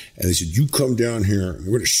Wasabi's. And they said, you come down here and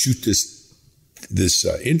we're going to shoot this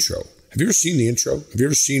intro. Have you ever seen the intro? Have you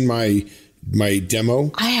ever seen my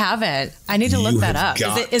demo? I haven't. I need to look that up.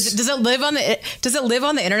 Does it live on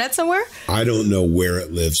the internet somewhere? I don't know where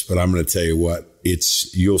it lives, but I'm going to tell you what,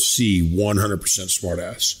 you'll see 100% smart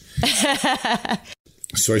ass.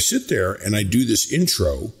 So I sit there and I do this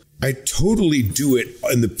intro. I totally do it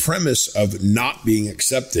in the premise of not being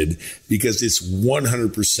accepted because it's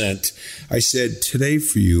 100%. I said, today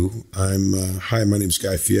for you, hi, my name's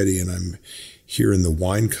Guy Fieri and I'm here in the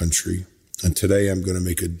wine country. And today I'm going to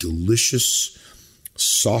make a delicious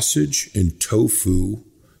sausage and tofu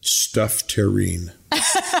stuffed terrine.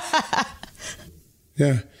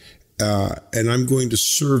 Yeah. And I'm going to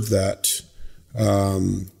serve that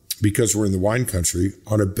because we're in the wine country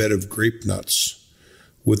on a bed of grape nuts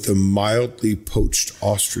with a mildly poached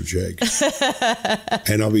ostrich egg.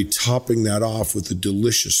 And I'll be topping that off with a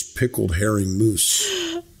delicious pickled herring mousse.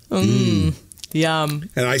 Yum.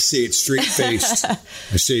 And I say it straight-faced.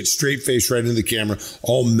 Right into the camera,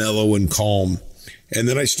 all mellow and calm. And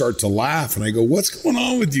then I start to laugh and I go, what's going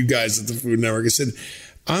on with you guys at the Food Network? I said,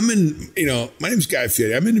 my name's Guy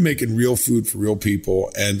Fieri. I'm into making real food for real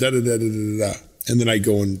people, and da-da-da-da-da-da. And then I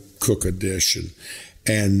go and cook a dish,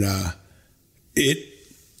 and I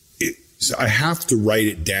have to write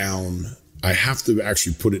it down. I have to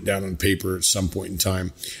actually put it down on paper at some point in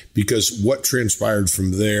time, because what transpired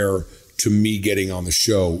from there to me getting on the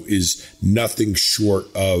show is nothing short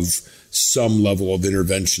of some level of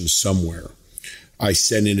intervention somewhere. I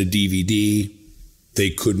sent in a DVD. They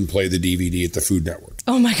couldn't play the DVD at the Food Network.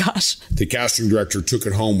 Oh my gosh. The casting director took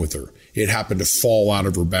it home with her. It happened to fall out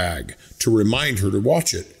of her bag to remind her to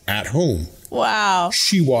watch it at home. Wow.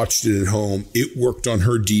 She watched it at home. It worked on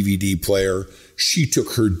her DVD player. She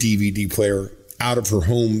took her DVD player out of her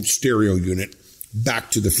home stereo unit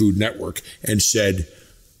back to the Food Network and said,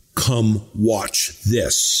 come watch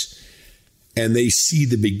this. And they see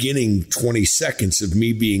the beginning 20 seconds of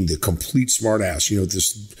me being the complete smartass,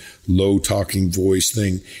 this low talking voice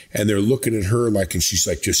thing. And they're looking at her and she's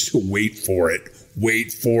like, just wait for it.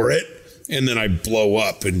 And then I blow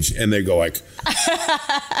up and they go like,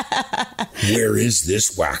 where is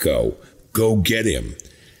this wacko? Go get him.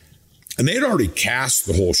 And they had already cast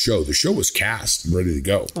the whole show. The show was cast and ready to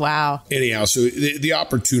go. Wow. Anyhow, so the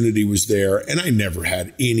opportunity was there, and I never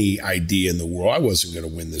had any idea in the world I wasn't going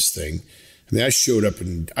to win this thing. I mean, I showed up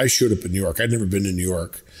in New York. I'd never been to New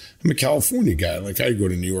York. I'm a California guy. I'd go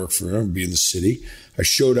to New York be in the city. I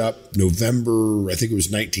showed up November, I think it was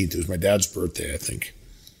 19th. It was my dad's birthday, I think.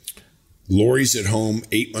 Lori's at home,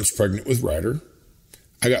 8 months pregnant with Ryder.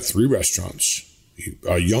 I got 3 restaurants,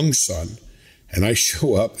 a young son, and I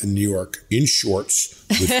show up in New York in shorts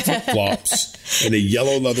with flip-flops and a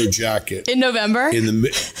yellow leather jacket. In November?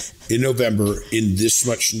 In November, in this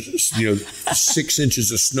much, 6 inches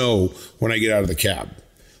of snow when I get out of the cab.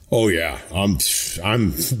 Oh yeah,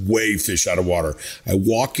 I'm way fish out of water. I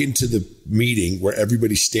walk into the meeting where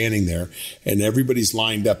everybody's standing there, and everybody's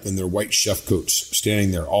lined up in their white chef coats,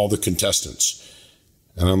 standing there, all the contestants.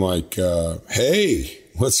 And I'm like, hey,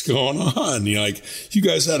 what's going on? You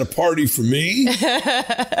guys had a party for me?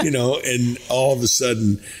 And all of a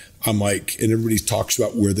sudden I'm like, and everybody talks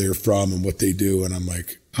about where they're from and what they do. And I'm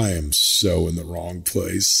like, I am so in the wrong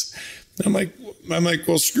place. I'm like,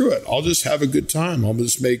 well, screw it. I'll just have a good time. I'll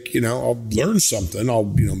just I'll learn something. I'll,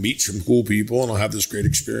 meet some cool people, and I'll have this great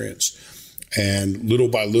experience. And little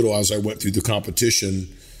by little, as I went through the competition,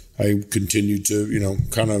 I continued to,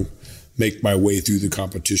 kind of make my way through the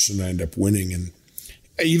competition. I ended up winning. And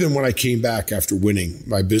even when I came back after winning,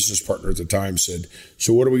 my business partner at the time said,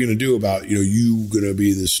 so what are we going to do about, you going to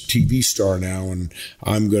be this TV star now, and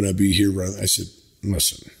I'm going to be here running? I said,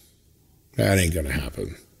 listen, that ain't going to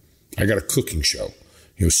happen. I got a cooking show,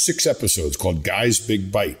 6 episodes called Guy's Big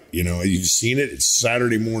Bite. You've seen it. It's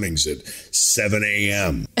Saturday mornings at 7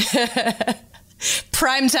 a.m.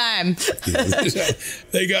 Prime time.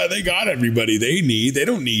 They got everybody they need. They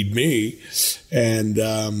don't need me. And,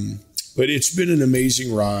 but it's been an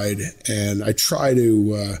amazing ride. And I try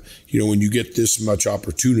to, when you get this much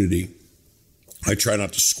opportunity, I try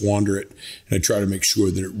not to squander it, and I try to make sure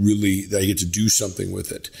that I get to do something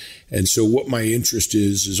with it. And so what my interest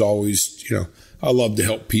is always, I love to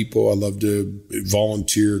help people. I love to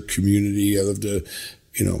volunteer community. I love to,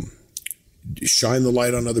 shine the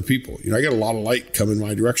light on other people. I got a lot of light coming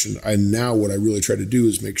my direction. And now what I really try to do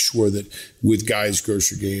is make sure that with Guy's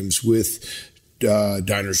Grocery Games, with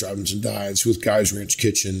Diners, Drive-Ins, and Dives, with Guy's Ranch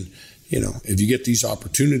Kitchen, if you get these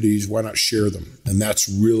opportunities, why not share them? And that's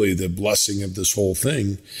really the blessing of this whole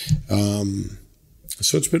thing.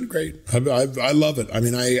 So it's been great. I love it. I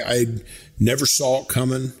mean, I never saw it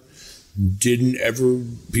coming.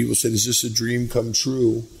 People said, is this a dream come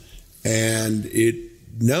true? And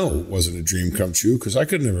no, it wasn't a dream come true, because I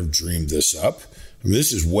could never have dreamed this up. I mean,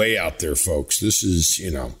 this is way out there, folks. This is,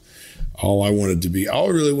 all I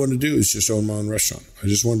really wanted to do is just own my own restaurant. I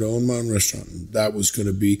just wanted to own my own restaurant. And that was going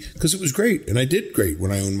to be, because it was great. And I did great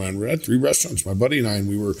when I owned my own. I had 3 restaurants. My buddy and I, and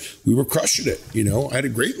we were crushing it. I had a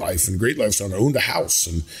great life and great lifestyle. I owned a house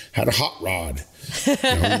and had a hot rod.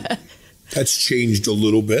 That's changed a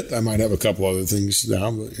little bit. I might have a couple other things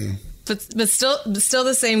now, but But still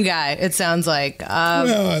the same guy, it sounds like.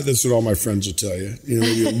 Well, that's what all my friends will tell you.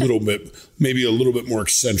 Maybe a little bit more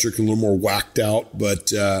eccentric and a little more whacked out.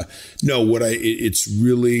 But no, it's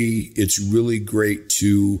really great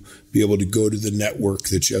to be able to go to the network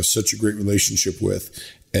that you have such a great relationship with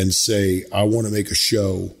and say, I want to make a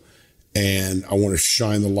show, and I want to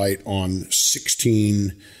shine the light on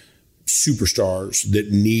 16 superstars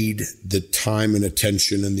that need the time and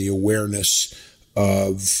attention and the awareness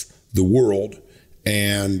of the world.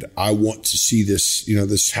 And I want to see this,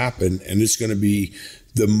 this happen. And it's going to be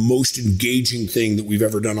the most engaging thing that we've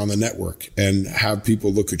ever done on the network, and have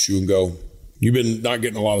people look at you and go, "You've been not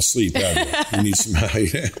getting a lot of sleep, have you? You need some."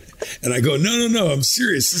 And I go, no, I'm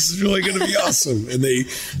serious. This is really going to be awesome. And they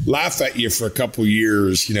laugh at you for a couple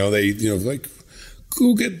years. Like,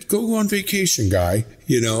 go on vacation, guy.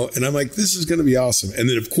 And I'm like, this is going to be awesome. And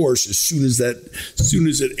then, of course, as soon as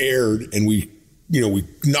it aired, and we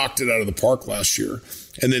knocked it out of the park last year,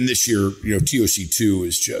 and then this year, TOC2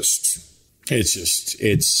 is just. I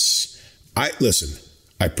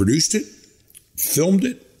produced it, filmed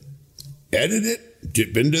it, edited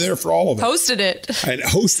it, been there for all of it. Hosted it. And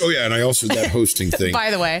I also did that hosting thing.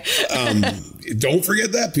 By the way. Don't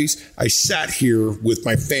forget that piece. I sat here with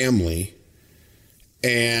my family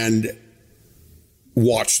and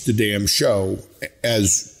watched the damn show,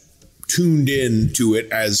 as tuned in to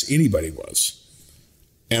it as anybody was.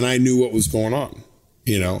 And I knew what was going on.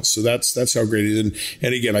 So that's how great it is.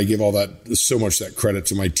 And again, I give so much that credit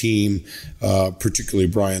to my team, particularly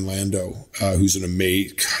Brian Lando, who's an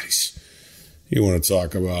amazing guy. You want to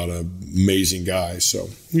talk about an amazing guy. So,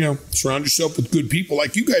 surround yourself with good people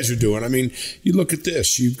like you guys are doing. I mean, you look at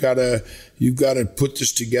this, you've got to put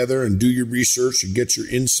this together and do your research and get your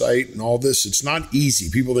insight and all this. It's not easy.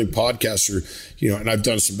 People think podcasts are, and I've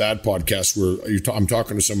done some bad podcasts where I'm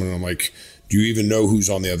talking to someone and I'm like, do you even know who's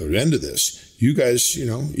on the other end of this? You guys,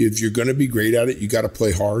 if you're going to be great at it, you got to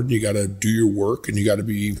play hard, you got to do your work, and you got to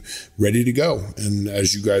be ready to go. And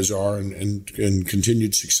as you guys are, and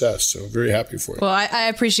continued success. So very happy for you. Well, I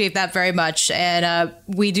appreciate that very much. And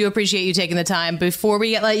we do appreciate you taking the time. Before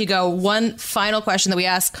we let you go, one final question that we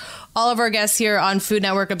ask all of our guests here on Food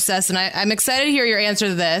Network Obsessed, and I'm excited to hear your answer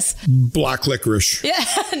to this. Black licorice. Yeah,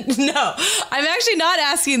 no, I'm actually not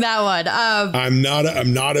asking that one. I'm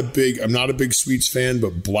not a big sweets fan,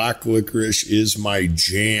 but black licorice is my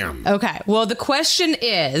jam. Okay, well, the question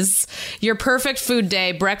is your perfect food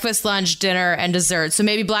day: breakfast, lunch, dinner, and dessert. So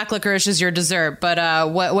maybe black licorice is your dessert,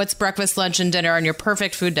 but what's breakfast, lunch, and dinner on your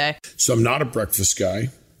perfect food day? So I'm not a breakfast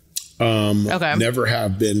guy. Okay. Never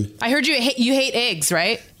have been. I heard you hate eggs,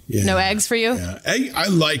 right? Yeah. No eggs for you? Yeah. I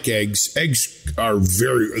like eggs. Eggs are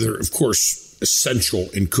they're of course essential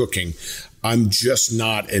in cooking. I'm just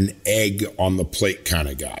not an egg on the plate kind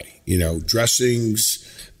of guy. Dressings,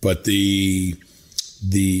 but the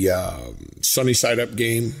sunny side up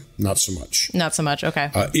game, not so much. Not so much.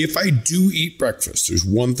 Okay. If I do eat breakfast, there's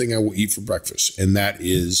one thing I will eat for breakfast, and that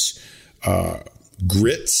is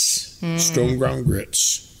grits, stone ground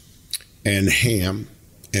grits, and ham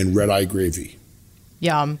and red eye gravy.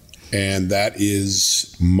 Yum. And that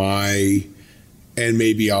is and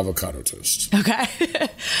maybe avocado toast. Okay.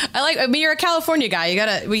 You're a California guy. You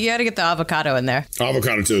gotta get the avocado in there.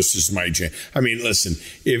 Avocado toast is my jam. I mean, listen,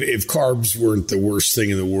 if carbs weren't the worst thing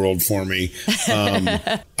in the world for me,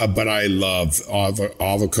 but I love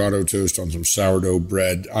avocado toast on some sourdough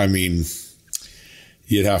bread. I mean,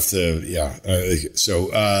 you'd have to, yeah. So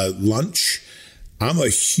lunch, I'm a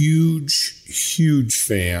huge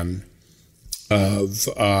fan of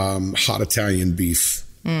hot Italian beef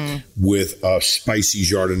with a spicy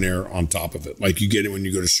jardiniere on top of it, like you get it when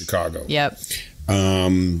you go to Chicago. Yep.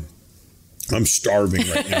 I'm starving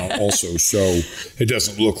right now also, so it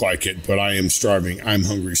doesn't look like it, but I am starving. I'm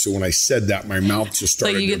hungry. So when I said that, my mouth just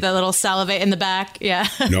started. Like you get that little salivate in the back. Yeah.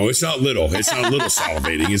 No, it's not little. It's not little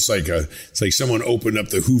salivating. It's like someone opened up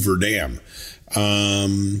the Hoover Dam.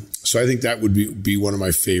 So I think that would be one of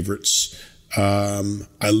my favorites.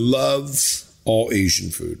 I love all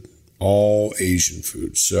Asian food.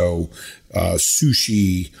 So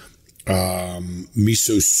sushi,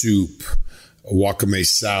 miso soup, wakame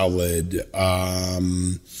salad,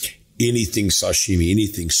 anything sashimi,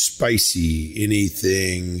 anything spicy,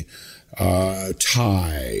 anything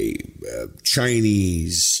Thai,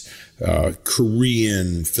 Chinese,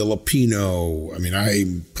 Korean, Filipino. I mean,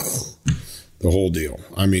 the whole deal.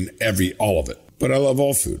 I mean, all of it. But I love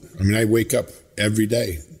all food. I mean, I wake up every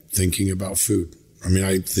day thinking about food. I mean,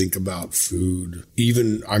 I think about food. I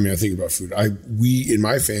think about food. We in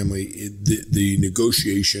my family, the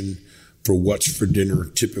negotiation for what's for dinner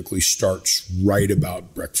typically starts right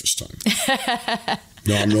about breakfast time.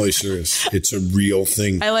 No, I'm really serious. It's a real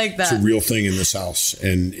thing. I like that. It's a real thing in this house,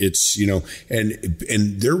 and it's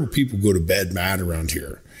and there were people go to bed mad around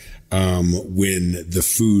here. When the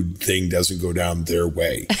food thing doesn't go down their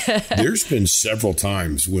way. There's been several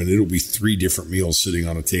times when it'll be 3 different meals sitting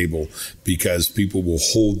on a table because people will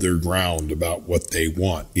hold their ground about what they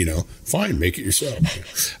want. Fine, make it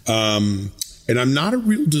yourself. And I'm not a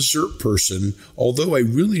real dessert person, although I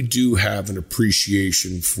really do have an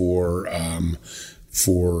appreciation for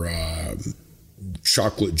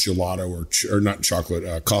chocolate gelato or not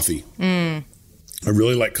chocolate, coffee. I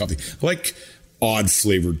really like coffee. I like odd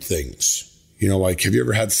flavored things. You know, like, have you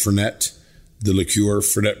ever had Fernet, the liqueur,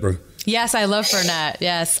 Fernet, bro? Yes, I love Fernet.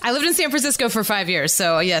 Yes. I lived in San Francisco for 5 years.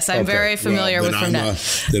 So, yes, I'm very familiar with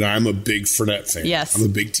Fernet. Then I'm a big Fernet fan. Yes. I'm a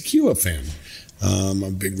big tequila fan. I'm a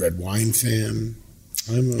big red wine fan.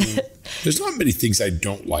 There's not many things I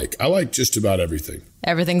don't like. I like just about everything.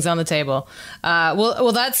 Everything's on the table.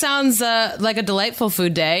 Well, that sounds like a delightful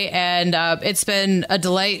food day, and it's been a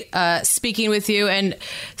delight speaking with you. And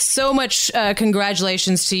so much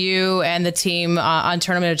congratulations to you and the team on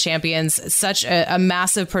Tournament of Champions. Such a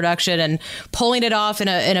massive production, and pulling it off in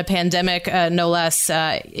a pandemic, no less.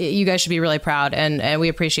 You guys should be really proud, and we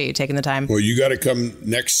appreciate you taking the time. Well, you got to come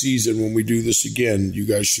next season when we do this again. You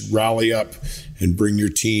guys should rally up and bring your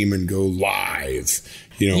team and go live.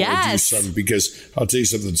 You know, yes. Do something, because I'll tell you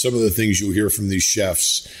something, some of the things you'll hear from these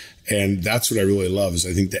chefs, and that's what I really love, is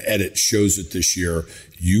I think the edit shows it this year.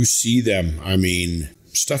 You see them. I mean,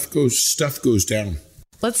 stuff goes down.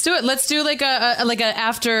 Let's do it. Let's do like a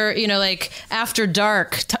after, like after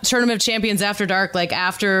dark Tournament of Champions after dark, like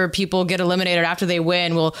after people get eliminated, after they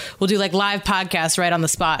win, we'll do like live podcasts right on the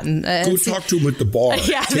spot and go talk to them at the bar.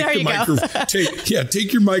 Yeah, there you go.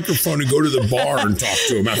 Take your microphone and go to the bar and talk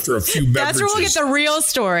to them after a few beverages. That's where we'll get the real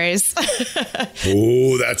stories.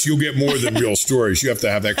 You'll get more than real stories. You have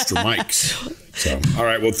to have extra mics. So, all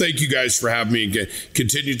right. Well, thank you guys for having me, and get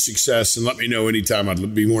continued success, and let me know anytime.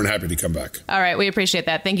 I'd be more than happy to come back. All right. We appreciate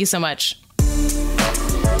that. Thank you so much.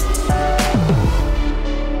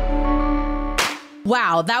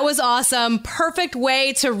 Wow, that was awesome. Perfect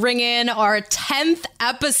way to ring in our 10th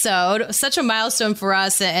episode. Such a milestone for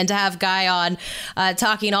us, and to have Guy on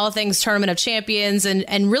talking all things Tournament of Champions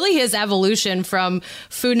and really his evolution from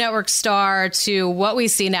Food Network star to what we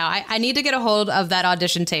see now. I need to get a hold of that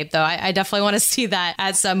audition tape, though. I definitely want to see that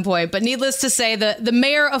at some point. But needless to say, the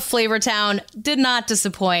mayor of Flavortown did not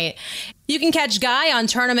disappoint. You can catch Guy on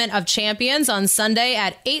Tournament of Champions on Sunday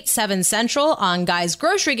at 8, 7 Central, on Guy's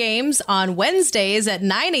Grocery Games on Wednesdays at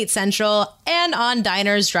 9, 8 Central, and on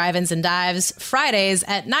Diners, Drive-Ins, and Dives Fridays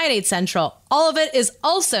at 9, 8 Central. All of it is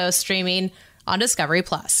also streaming on Discovery+.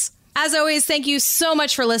 As always, thank you so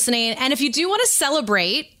much for listening. And if you do want to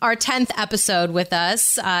celebrate our 10th episode with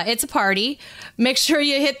us, it's a party. Make sure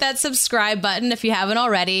you hit that subscribe button if you haven't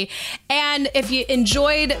already. And if you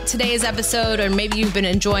enjoyed today's episode, or maybe you've been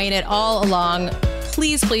enjoying it all along,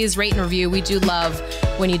 please rate and review. We do love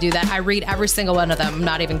when you do that. I read every single one of them. I'm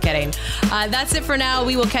not even kidding. That's it for now.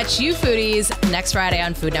 We will catch you foodies next Friday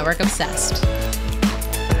on Food Network Obsessed.